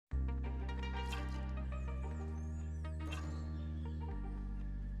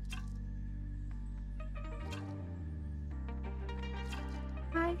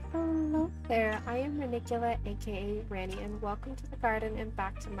there, I am Ranicula, aka Rani, and welcome to the garden and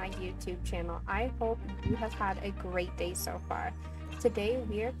back to my YouTube channel. I hope you have had a great day so far. Today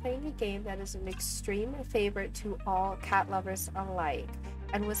we are playing a game that is an extreme favorite to all cat lovers alike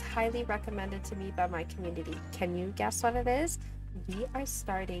and was highly recommended to me by my community. Can you guess what it is? We are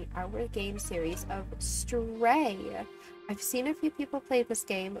starting our game series of Stray. I've seen a few people play this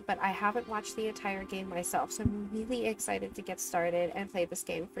game, but I haven't watched the entire game myself, so I'm really excited to get started and play this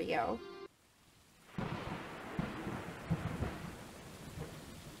game for you.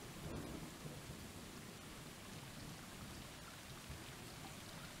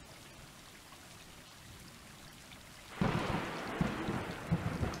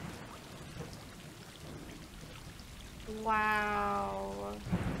 Wow.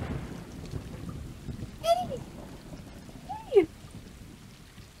 Hey! Hey!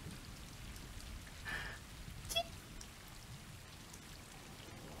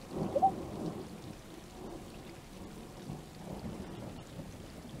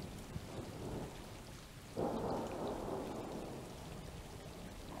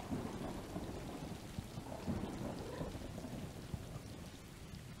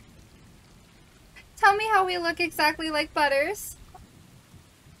 Tell me how we look exactly like Butters.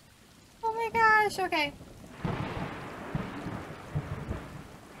 Oh my gosh, okay.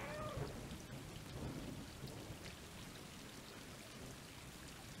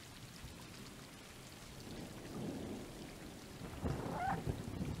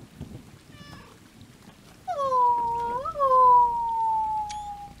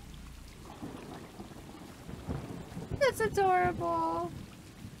 That's adorable.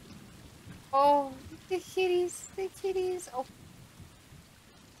 Oh, the kitties, the kitties. Oh,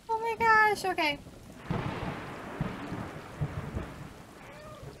 oh my gosh, okay.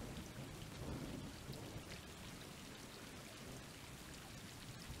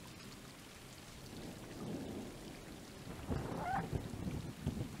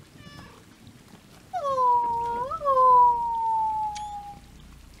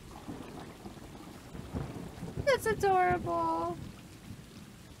 That's adorable.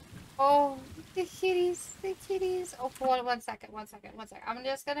 Oh, the kitties, the kitties. Oh, one second. I'm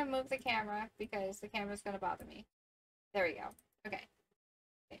just gonna move the camera because the camera's gonna bother me. There we go. Okay.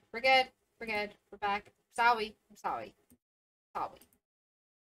 Okay. We're good. We're good. We're back. Sorry. I'm sorry. Sorry.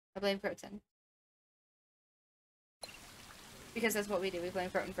 I blame Croton. Because that's what we do. We blame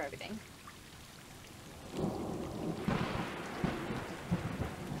Croton for everything.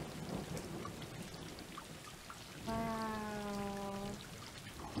 Wow.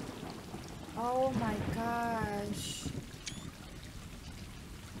 Oh my gosh.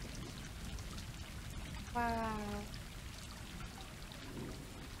 Wow.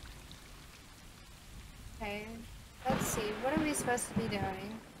 Okay. Let's see. What are we supposed to be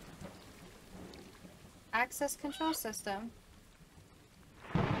doing? Access control system.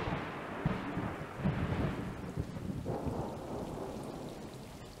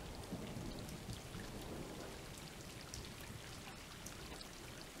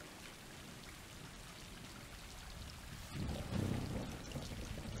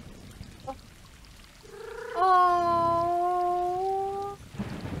 Oh.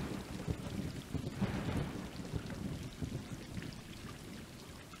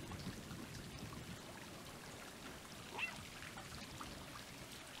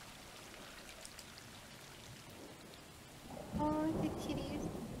 Oh, the kitties.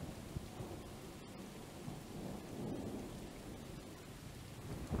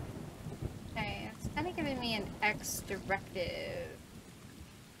 Okay, it's kind of giving me an X directive.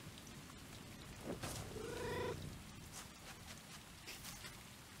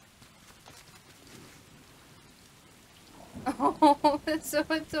 Oh, that's so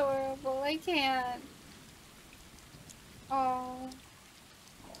adorable. I can't. Oh.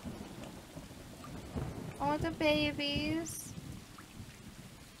 Oh, the babies.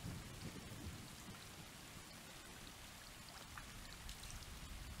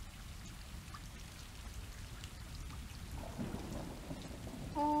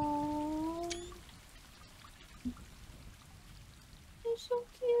 Oh. They're so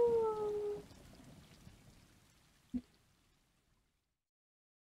cute.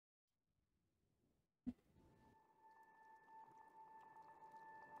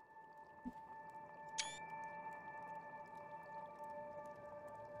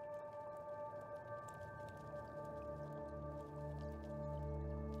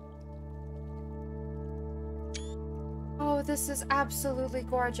 Oh, this is absolutely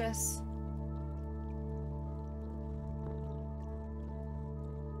gorgeous.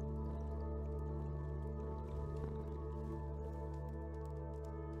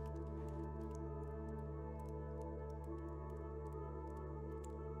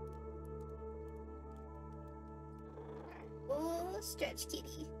 stretch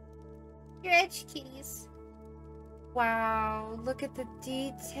kitty. Stretch kitties. Wow, look at the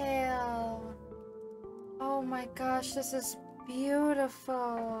detail. Oh my gosh, this is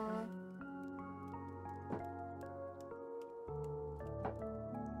beautiful.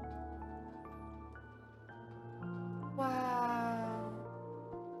 Wow.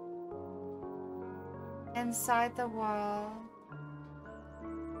 Inside the wall.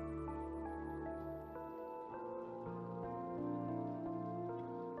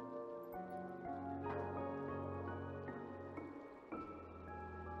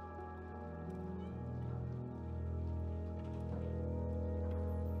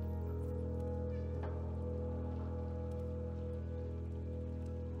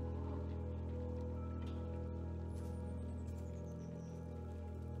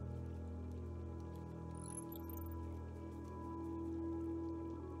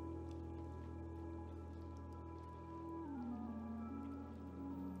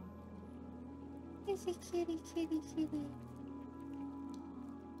 Kitty, kitty, kitty, kitty.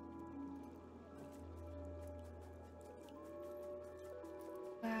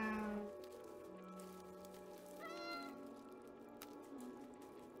 Wow.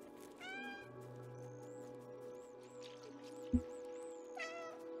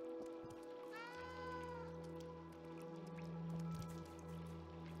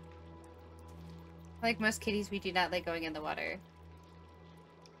 Like most kitties, we do not like going in the water.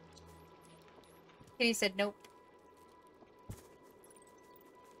 Kitty said nope.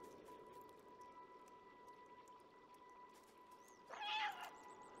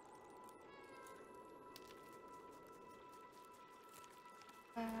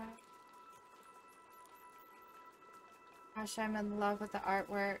 Gosh, I'm in love with the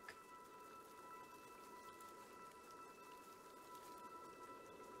artwork.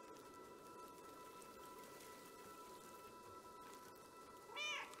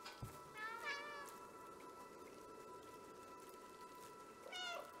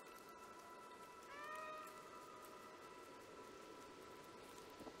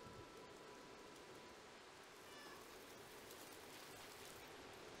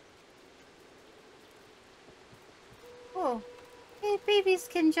 Oh, hey, babies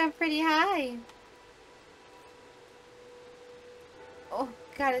can jump pretty high. Oh,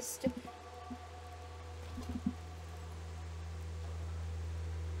 God, it's...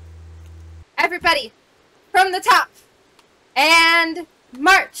 Everybody, from the top, and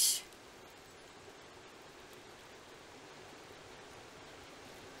march!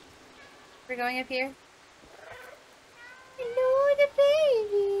 We're going up here. Hello, the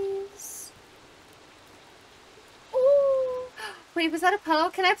babies. Ooh. Wait, was that a puddle?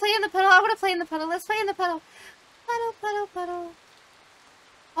 Can I play in the puddle? I want to play in the puddle. Let's play in the puddle. Puddle, puddle, puddle.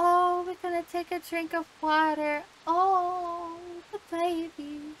 Oh, we're gonna take a drink of water. Oh, the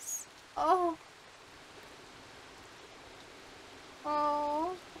babies. Oh.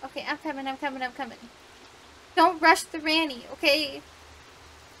 Oh. Okay, I'm coming, I'm coming, I'm coming. Don't rush the Rani, okay?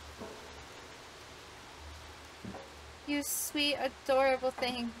 You sweet, adorable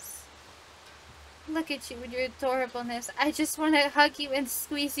things. Look at you and your adorableness. I just want to hug you and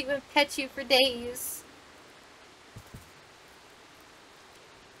squeeze you and pet you for days.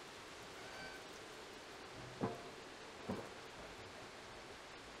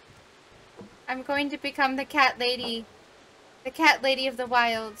 I'm going to become the cat lady. The cat lady of the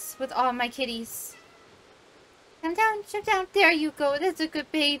wilds with all my kitties. Come down, jump down. There you go. That's a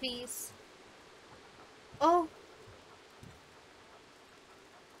good babies. Oh.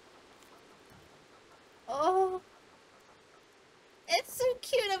 Oh. It's so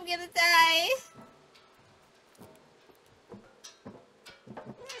cute. I'm gonna die.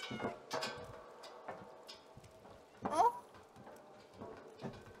 Oh.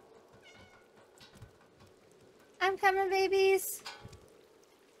 I'm coming, babies.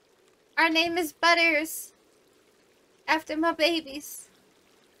 Our name is Butters. After my babies.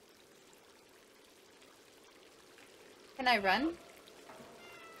 Can I run?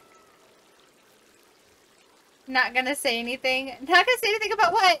 Not gonna say anything. Not gonna say anything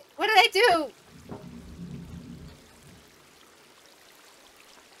about what? What did I do?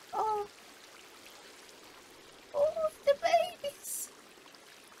 Oh. Oh, the babies.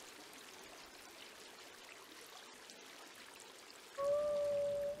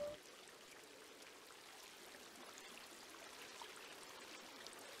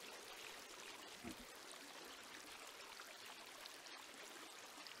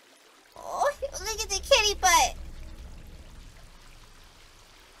 Oh, look at the kitty butt.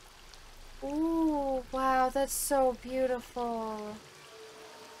 Ooh, wow, that's so beautiful.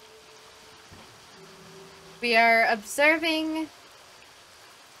 We are observing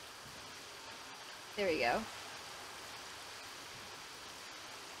There we go.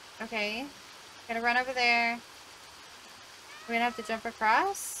 Okay. Gotta run over there. We're gonna have to jump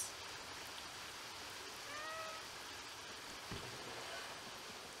across.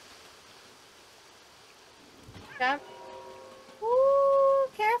 Jump. Ooh,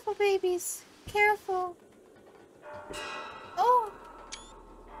 careful, babies. Careful. Oh.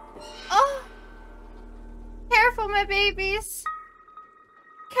 Oh. Careful, my babies.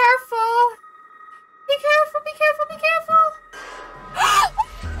 Careful. Be careful, be careful, be careful.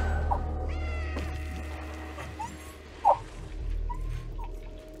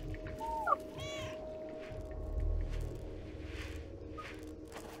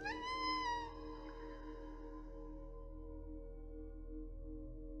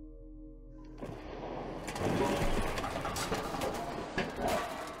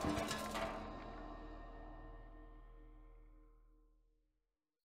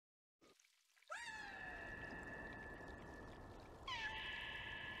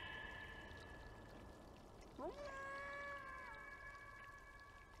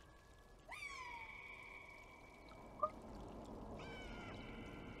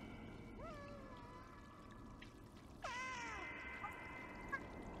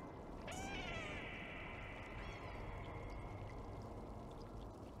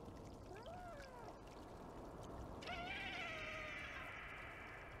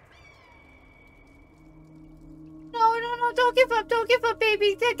 No, no, no, don't give up,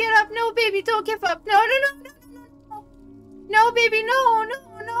 baby. Get up. No, baby, don't give up. No, no, no, no, no, no. No, baby, no,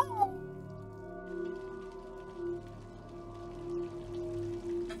 no, no.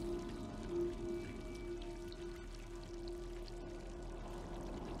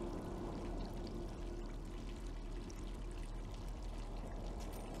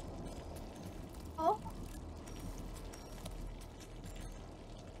 Oh.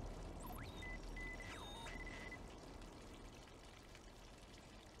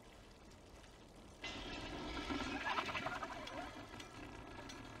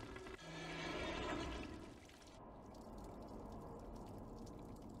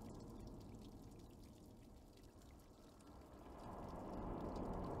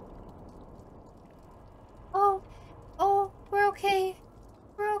 Oh, oh, we're okay.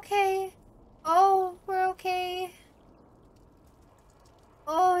 We're okay. Oh, we're okay.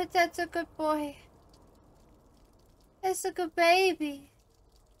 Oh, that's a good boy. That's a good baby.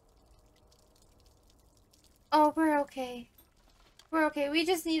 Oh, we're okay. We're okay. We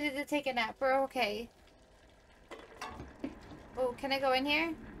just needed to take a nap. We're okay. Oh, can I go in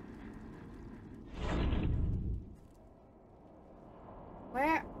here?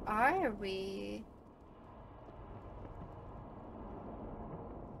 Where are we?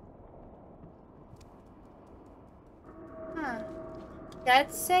 Huh.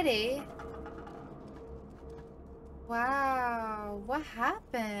 That city? Wow. What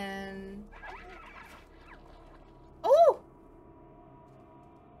happened? Oh!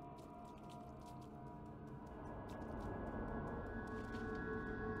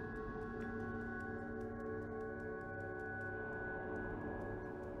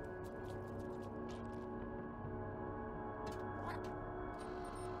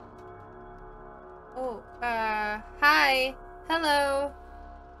 Oh, hi. Hello.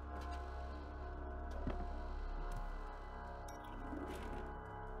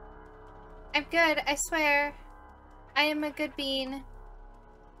 I'm good, I swear. I am a good bean.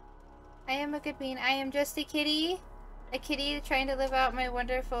 I am a good bean. I am just a kitty. A kitty trying to live out my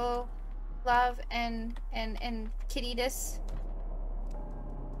wonderful love and kittyness.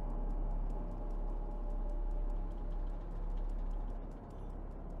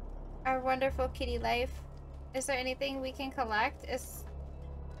 Our wonderful kitty life. Is there anything we can collect?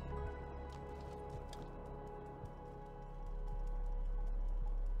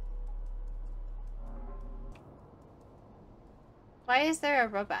 Why is there a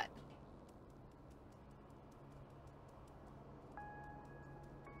robot?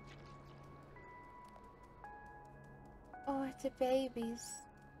 Oh, it's the babies.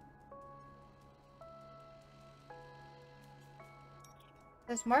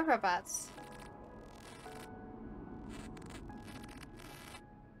 There's more robots.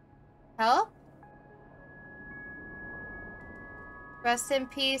 Help? Rest in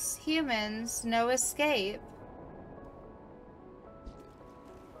peace, humans. No escape.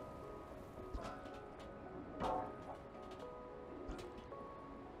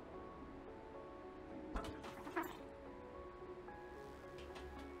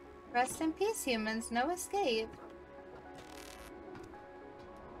 Rest in peace, humans. No escape.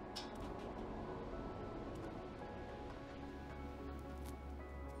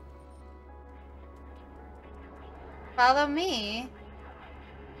 Follow me.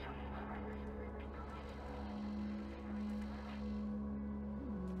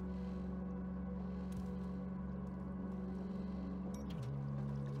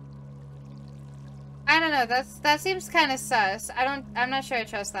 I don't know, that seems kind of sus. I'm not sure I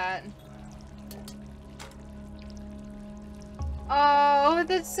trust that. Oh,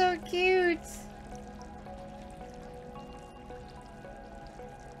 that's so cute.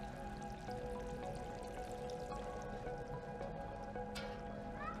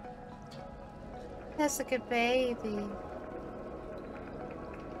 That's a good baby.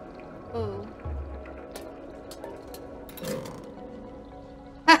 Ooh.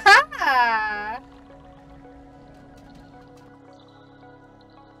 Ha-ha!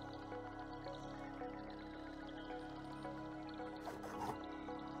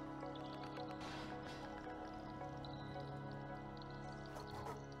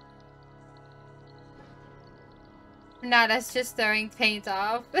 Not us just throwing paint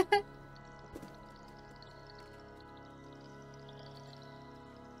off.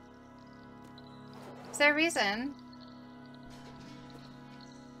 Is there a reason?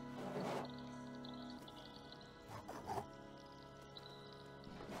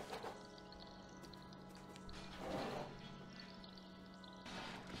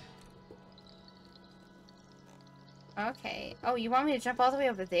 Okay. Oh, you want me to jump all the way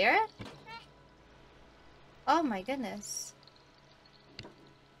over there? Oh my goodness.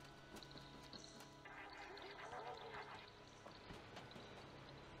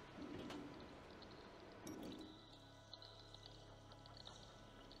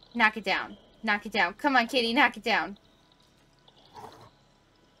 Knock it down. Knock it down. Come on, kitty, knock it down.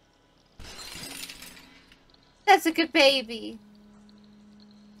 That's a good baby.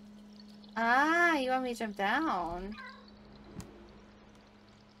 Ah, you want me to jump down?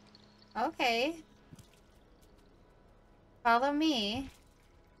 Okay. Follow me.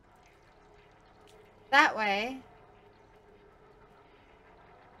 That way.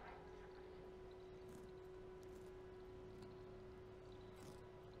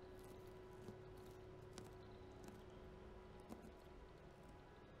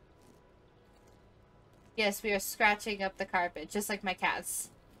 Yes, we are scratching up the carpet, just like my cats.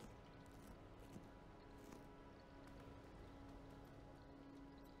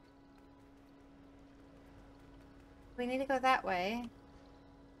 We need to go that way.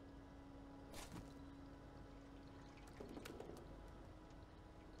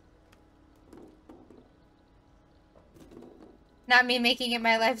 Not me making it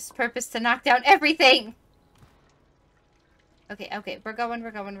my life's purpose to knock down everything! Okay, okay, we're going,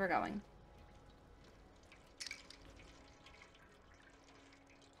 we're going, we're going.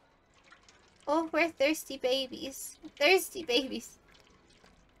 Oh, we're thirsty babies. Thirsty babies.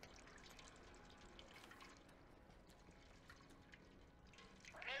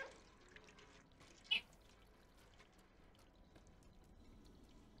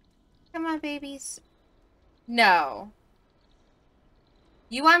 Come on, babies. No.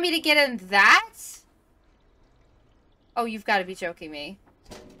 You want me to get in that? Oh, you've got to be joking me.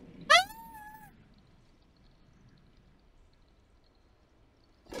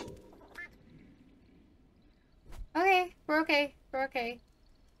 Okay, we're okay. We're okay.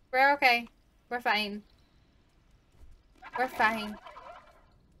 We're okay. We're fine. We're fine.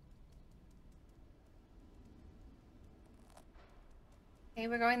 Okay,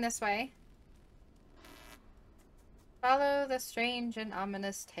 we're going this way. Follow the strange and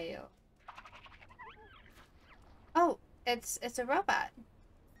ominous tale. Oh, it's a robot.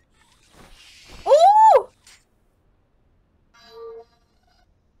 Ooh!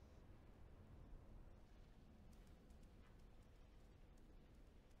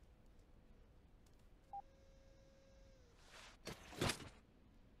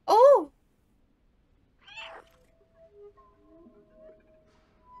 Oh!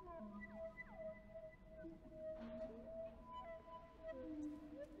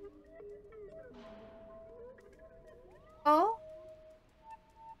 Oh?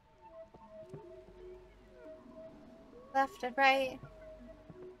 Left and right.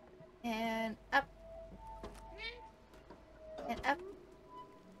 And up. And up.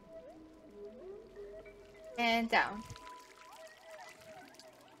 And down.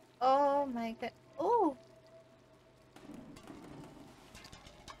 Oh my god. Oh!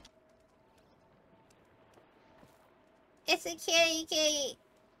 It's a kitty.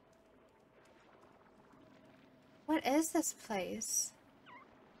 What is this place?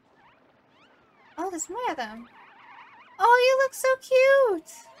 Oh, there's more of them. Oh, you look so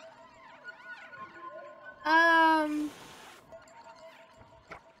cute!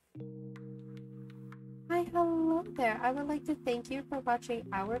 Hi, hello there. I would like to thank you for watching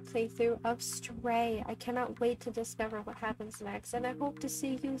our playthrough of Stray. I cannot wait to discover what happens next, and I hope to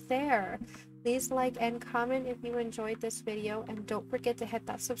see you there. Please like and comment if you enjoyed this video, and don't forget to hit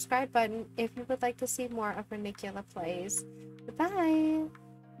that subscribe button if you would like to see more of Renicula Plays. Goodbye!